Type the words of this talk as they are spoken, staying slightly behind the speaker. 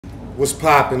What's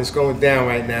poppin'? It's going down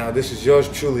right now. This is yours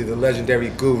truly, the legendary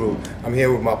Guru. I'm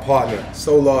here with my partner,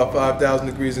 Solar, 5,000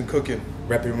 degrees in cooking.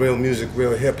 Repping real music,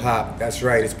 real hip hop. That's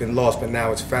right, it's been lost, but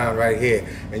now it's found right here.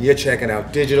 And you're checking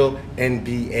out Digital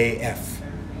NBAF.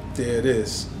 There it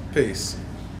is. Peace.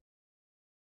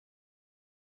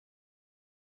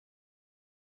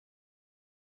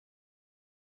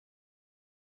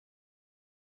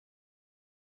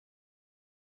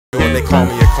 They call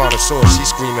me a connoisseur, she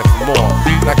screaming for more.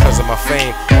 Not cause of my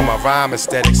fame or my rhyme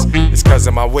aesthetics, it's cause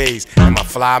of my ways and my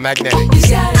fly magnetics. He's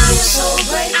got a gift so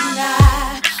great and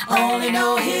I only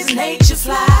know his nature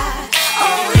fly.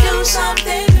 Only do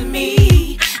something to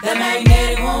me that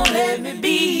magnetic won't let me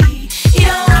be. He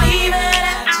don't even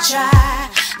have to try.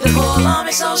 The pull on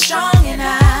me so strong and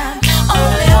I'm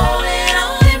only holding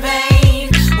on in vain.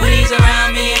 When he's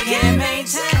around me I can't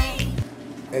maintain.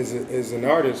 As an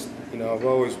artist, you know, I've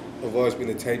always been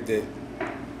the type that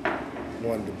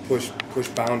wanted to push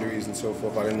boundaries and so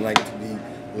forth. I didn't like to be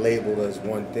labeled as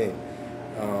one thing.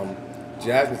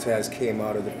 Jazzmatazz came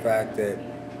out of the fact that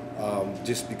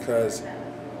just because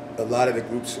a lot of the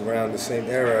groups around the same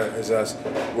era as us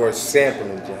were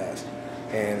sampling jazz,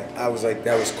 and I was like,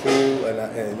 that was cool,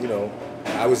 and you know,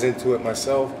 I was into it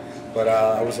myself, but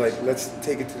I was like, let's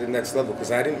take it to the next level,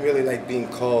 because I didn't really like being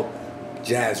called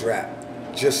jazz rap,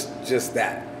 just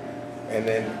that. And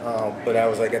then, but I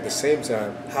was like, at the same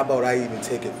time, how about I even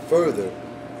take it further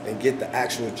and get the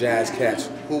actual jazz cats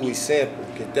who we sample,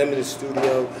 get them in the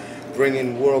studio, bring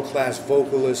in world-class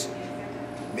vocalists,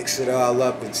 mix it all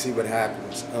up and see what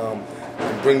happens,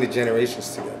 and bring the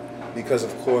generations together. Because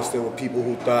of course there were people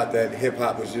who thought that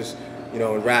hip-hop was just, you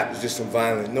know, and rap was just some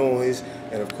violent noise,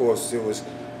 and of course there was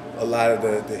a lot of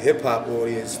the hip-hop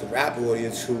audience, the rap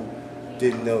audience, who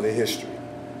didn't know the history.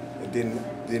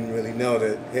 Didn't really know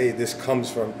that, hey, this comes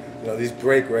from, you know, these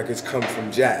break records come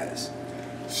from jazz.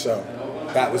 So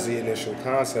that was the initial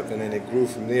concept, and then it grew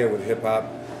from there with hip hop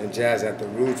and jazz at the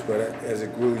roots. But as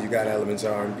it grew, you got elements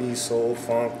of R&B, soul,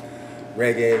 funk,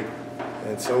 reggae,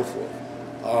 and so forth.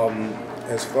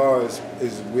 As far as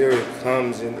where it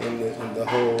comes in the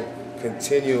whole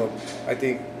continuum, I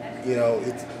think, you know,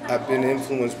 I've been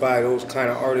influenced by those kind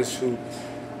of artists who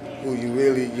you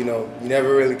really, you know, you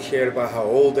never really cared about how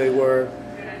old they were.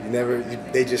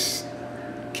 They just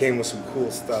came with some cool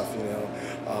stuff, you know.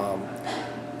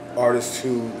 Artists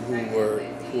who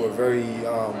were very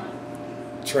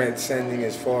transcending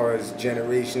as far as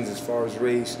generations, as far as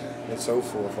race and so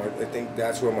forth. I think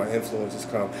that's where my influences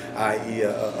come, i.e.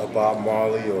 a Bob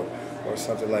Marley or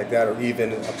something like that, or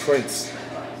even a Prince,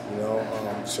 you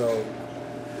know. So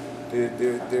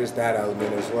there's that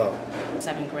element as well.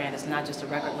 7 Grand is not just a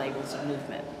record label, it's a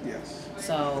movement. Yes.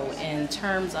 So in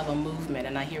terms of a movement,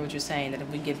 and I hear what you're saying, that if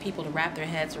we get people to wrap their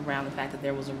heads around the fact that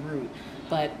there was a root,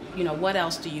 but you know, what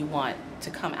else do you want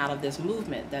to come out of this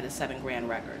movement that is 7 Grand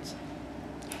Records?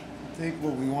 I think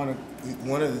what we want to,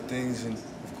 one of the things, and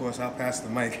of course I'll pass the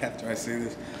mic after I say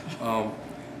this,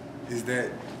 is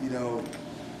that, you know,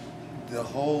 the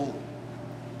whole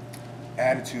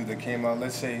attitude that came out.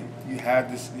 Let's say you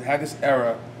had this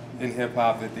era in hip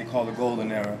hop that they call the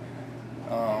golden era,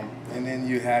 and then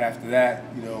you had after that,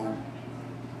 you know,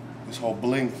 this whole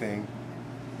bling thing,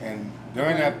 and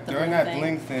during that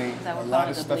bling thing, a lot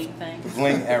of stuff, the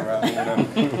bling era,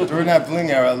 whatever. During that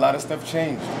bling era, a lot of stuff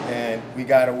changed, and we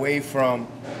got away from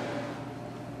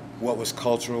what was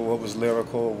cultural, what was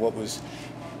lyrical, what was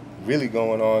really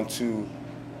going on, to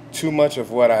too much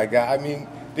of what I got. I mean,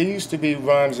 there used to be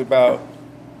rhymes about,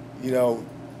 you know,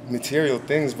 material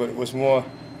things, but it was more,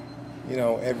 you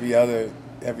know, every other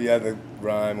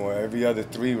rhyme or every other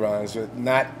 3 rhymes, but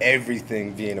not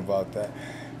everything being about that.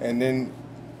 And then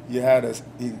you had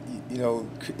you know,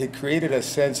 it created a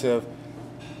sense of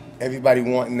everybody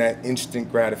wanting that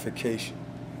instant gratification.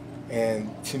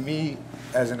 And to me,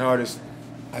 as an artist,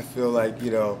 I feel like,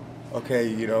 you know, okay,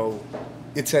 you know,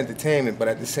 it's entertainment, but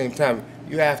at the same time,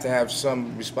 you have to have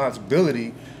some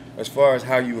responsibility as far as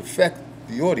how you affect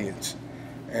the audience.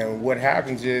 And what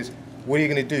happens is, what are you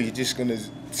going to do? You're just going to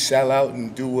sell out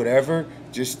and do whatever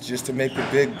just to make the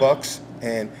big bucks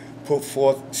and put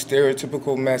forth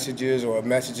stereotypical messages or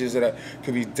messages that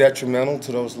could be detrimental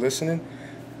to those listening?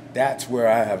 That's where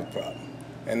I have a problem.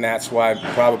 And that's why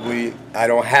probably I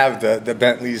don't have the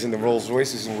Bentleys and the Rolls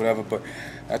Royces and whatever, but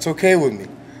that's okay with me.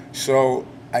 So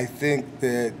I think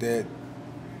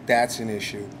that's an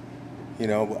issue. You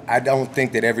know, I don't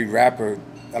think that every rapper,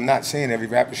 I'm not saying every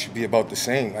rapper should be about the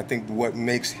same. I think what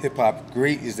makes hip-hop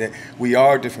great is that we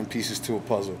are different pieces to a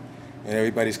puzzle, and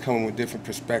everybody's coming with different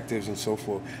perspectives and so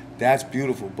forth. That's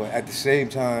beautiful, but at the same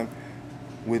time,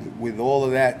 with all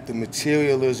of that, the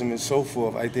materialism and so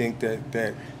forth, I think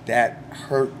that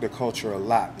hurt the culture a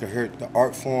lot. It hurt the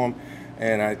art form,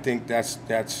 and I think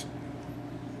that's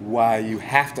why you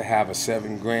have to have a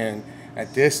 $7 grand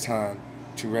at this time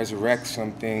to resurrect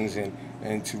some things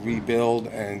and to rebuild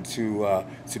and to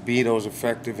be those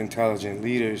effective, intelligent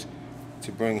leaders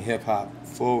to bring hip hop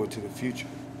forward to the future.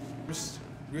 First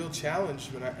real challenge,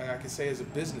 and I can say as a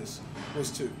business,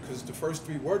 was because the first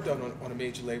 3 were done on a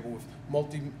major label with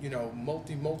multi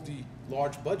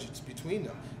large budgets between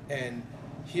them, and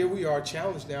here we are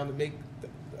challenged now to make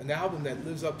an album that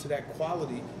lives up to that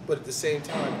quality, but at the same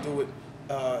time do it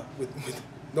with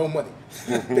no money,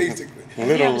 basically. You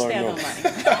understand no money.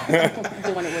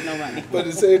 Doing it with no money. But at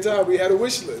the same time, we had a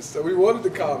wish list. So we wanted the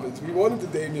Commons, we wanted the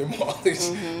Damian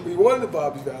Marleys, we wanted the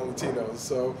Bobby Valentinos.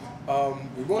 So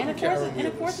we wanted the Karen Wheelers. And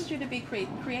it forces you to be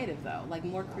creative, though, like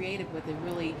more creative with it,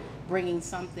 really bringing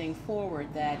something forward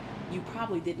that you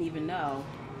probably didn't even know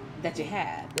that you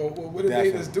had. Well, what it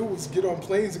made us do was get on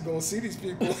planes and go and see these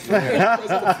people in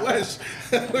the flesh.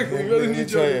 Look, we really need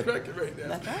your record right now.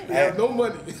 That's right. We have no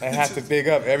money. I have to big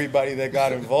up everybody that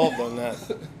got involved on that.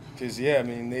 Because, yeah, I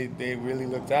mean, they really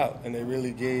looked out, and they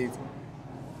really gave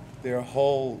their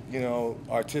whole,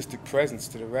 artistic presence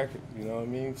to the record, you know what I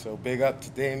mean? So big up to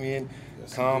Damian,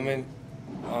 yes, Common,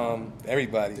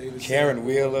 everybody. David Karen Sam,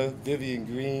 Wheeler, Vivian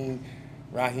Green,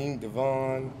 Raheem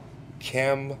Devon,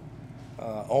 Kem,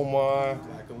 Omar,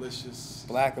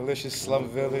 Black Alicious, Slum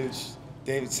Village,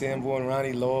 David Sanborn,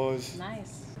 Ronnie Laws.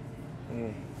 Nice.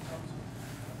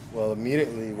 Well,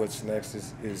 immediately what's next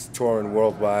is touring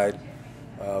worldwide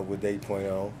with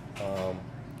 8.0.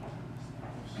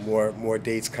 More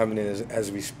dates coming in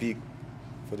as we speak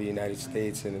for the United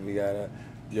States, and we got a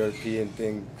European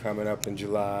thing coming up in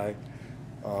July.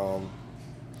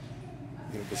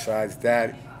 Besides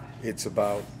that, it's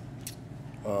about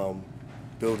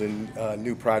building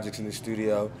new projects in the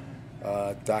studio,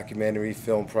 documentary,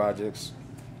 film projects.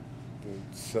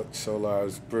 Solar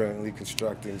is brilliantly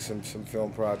constructing some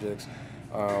film projects.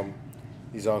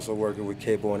 He's also working with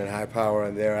K-Born and High Power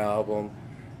on their album.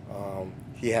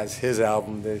 He has his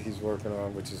album that he's working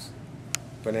on, which is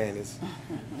bananas.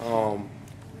 And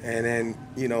then,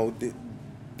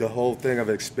 the whole thing of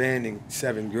expanding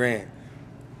 $7 grand.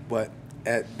 But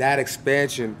that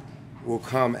expansion will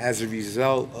come as a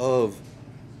result of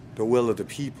the will of the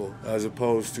people, as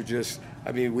opposed to just,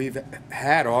 we've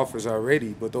had offers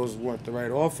already, but those weren't the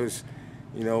right offers.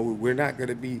 We're not going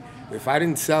to be, if I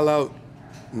didn't sell out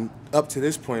up to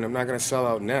this point, I'm not going to sell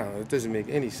out now. It doesn't make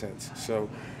any sense. So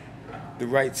the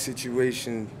right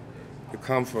situation to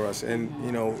come for us, and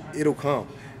it'll come.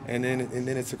 And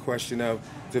then it's a question of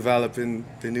developing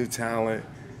the new talent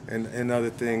and other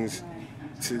things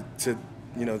to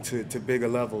bigger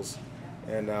levels.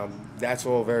 And that's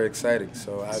all very exciting.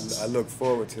 So I look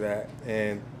forward to that.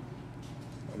 And,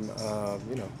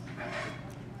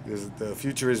 the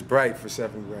future is bright for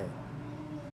 $7 grand.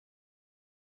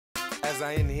 As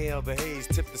I inhale the haze,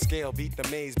 tip the scale, beat the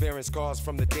maze, bearing scars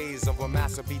from the days of when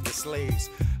massa beat the slaves.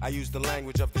 I use the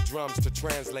language of the drums to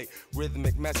translate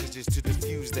rhythmic messages to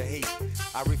diffuse the hate.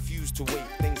 I refuse to wait,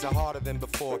 things are harder than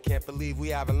before. Can't believe we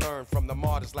haven't learned from the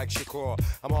martyrs like Shakur.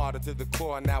 I'm harder to the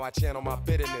core, now I channel my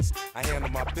bitterness. I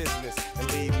handle my business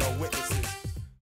and leave no witnesses.